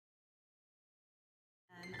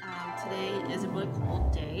Today is a really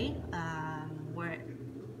cold day.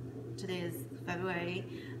 Today is February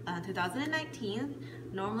 2019.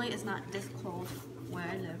 Normally it's not this cold where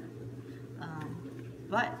I live,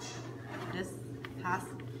 but this past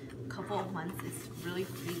couple of months it's really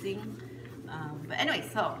freezing. But anyway,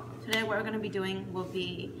 so today what we're going to be doing will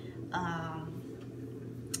be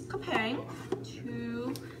comparing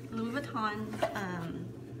to Louis Vuitton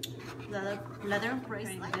leather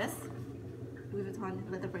bracelet. This Louis Vuitton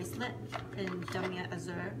leather bracelet in Damiet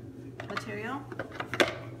azure material,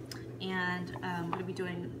 and I'm going to be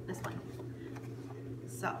doing this one.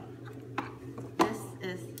 So this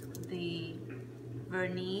is the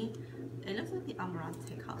vernis. It looks like the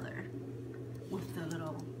Amarante color with the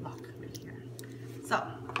little lock right here. So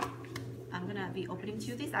I'm gonna be opening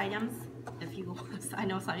two of these items. If you, I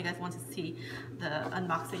know some of you guys want to see the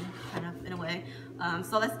unboxing kind of in a way.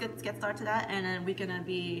 So let's get started to that, and then we're gonna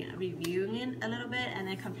be reviewing it a little bit and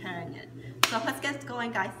then comparing it. So let's get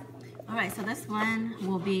going, guys. All right, so this one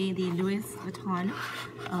will be the Louis Vuitton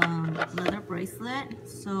leather bracelet.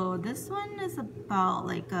 So this one is about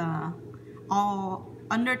like all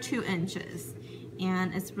under 2 inches,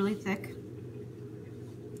 and it's really thick.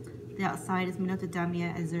 The outside is made of the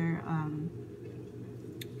Damiet azure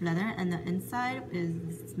leather, and the inside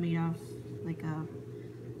is made of like a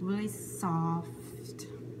really soft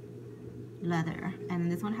leather.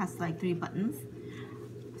 And this one has like 3 buttons.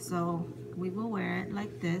 So we will wear it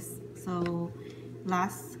like this. So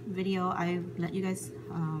last video I let you guys,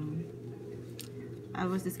 I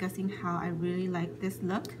was discussing how I really like this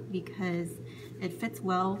look because it fits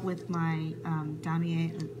well with my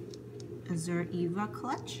Damiet Azure Eva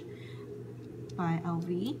clutch by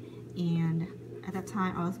LV, and at that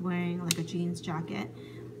time I was wearing like a jeans jacket.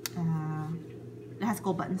 It has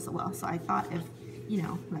gold buttons as well, so I thought if you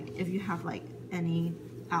know, like if you have like any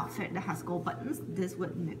outfit that has gold buttons, this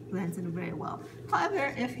would blend in very well.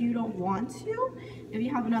 However, if you don't want to, if you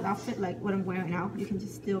have another outfit like what I'm wearing now, you can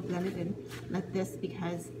just still blend it in like this,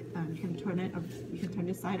 because you can turn it, or you can turn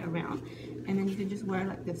this side around, and then you can just wear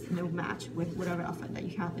like this, and it will match with whatever outfit that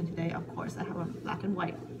you have in today. Of course, I have a black and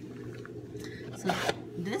white. So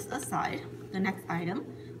this aside, the next item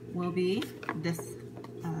will be this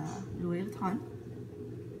Louis Vuitton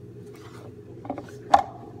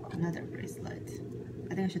leather bracelet.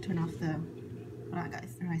 I think I should turn off the, hold on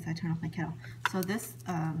guys, alright, so I turn off my kettle. So this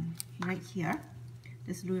right here,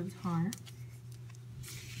 this Louis Vuitton,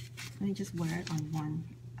 let me just wear it on one,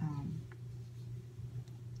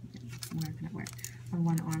 where can I wear it? On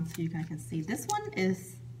one arm so you guys can see. This one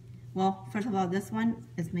is, well, first of all, this one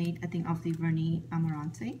is made, I think, of the vernis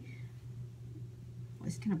Amarante. Well,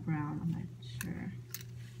 it's kind of brown, I'm not sure.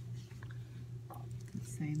 Doesn't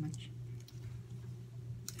say much.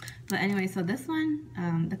 But anyway, so this one,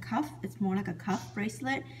 the cuff, it's more like a cuff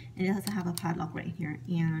bracelet, and it does have a padlock right here,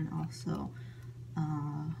 and also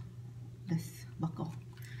this buckle.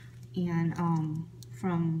 And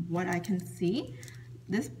from what I can see,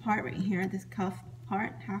 this part right here, this cuff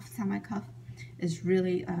part, half semi-cuff, is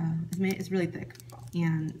really it's really thick,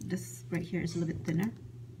 and this right here is a little bit thinner.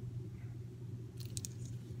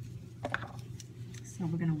 So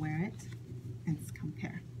we're gonna wear it and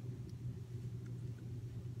compare.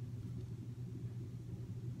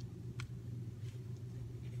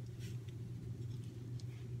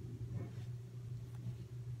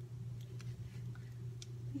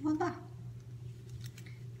 Voila.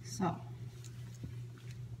 So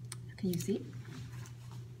can you see?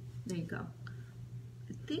 There you go.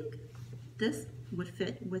 I think this would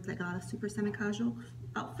fit with like a super semi-casual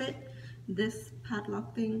outfit. This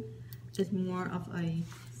padlock thing is more of a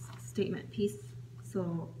statement piece.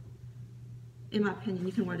 So in my opinion,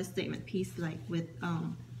 you can wear this statement piece like with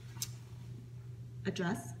a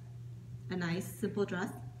dress, a nice simple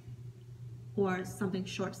dress, or something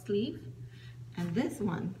short sleeve. And this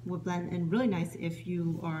one will blend in really nice if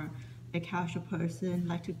you are a casual person,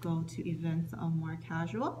 like to go to events that are more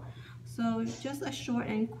casual. So just a short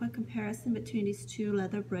and quick comparison between these two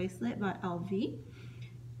leather bracelets by LV.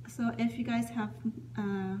 So if you guys have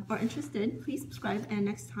are interested, please subscribe, and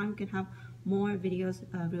next time we can have more videos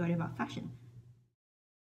regarding about fashion.